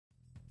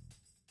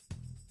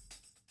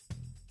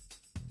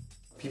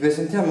Vi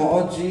presentiamo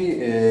oggi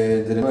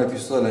delle nuove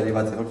pistole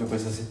arrivate proprio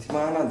questa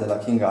settimana della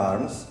King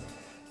Arms.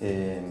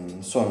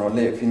 Sono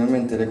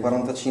finalmente le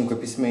 45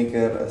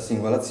 Peacemaker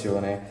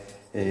singolazione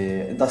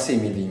da 6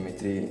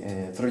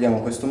 mm. Troviamo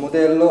questo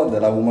modello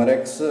della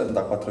Umarex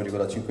da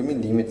 4,5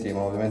 mm,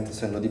 ma ovviamente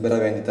essendo libera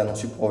vendita non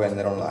si può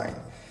vendere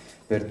online.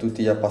 Per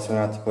tutti gli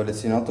appassionati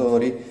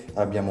collezionatori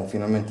abbiamo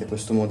finalmente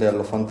questo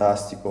modello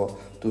fantastico,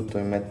 tutto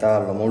in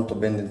metallo, molto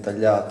ben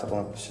dettagliato,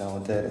 come possiamo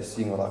vedere,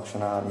 single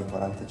action Armi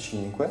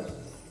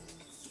 45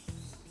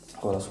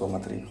 con la sua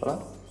matricola.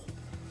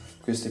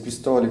 Questi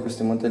pistoli,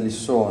 questi modelli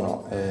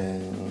sono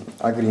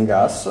a green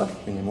gas,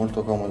 quindi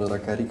molto comodo da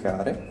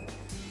caricare.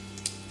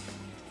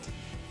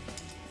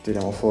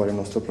 Tiriamo fuori il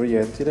nostro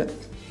proiettile,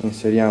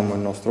 inseriamo il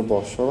nostro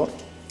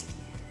bossolo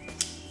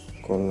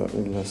con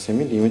il 6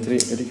 mm,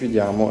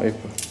 richiudiamo e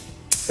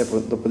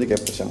dopodiché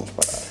possiamo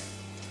sparare.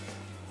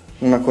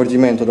 Un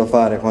accorgimento da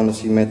fare quando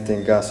si mette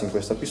il gas in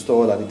questa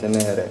pistola: di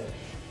tenere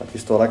la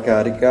pistola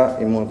carica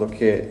in modo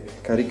che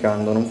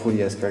caricando non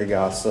fuoriesca il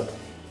gas,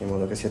 in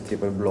modo che si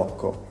attiva il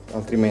blocco,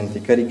 altrimenti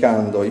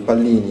caricando i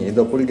pallini e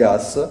dopo il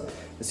gas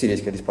si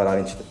rischia di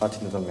sparare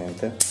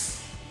accidentalmente.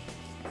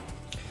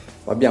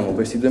 Abbiamo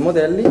questi due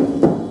modelli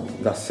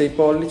da 6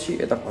 pollici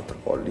e da 4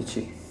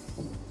 pollici,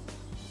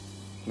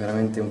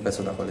 veramente un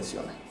pezzo da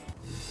collezione.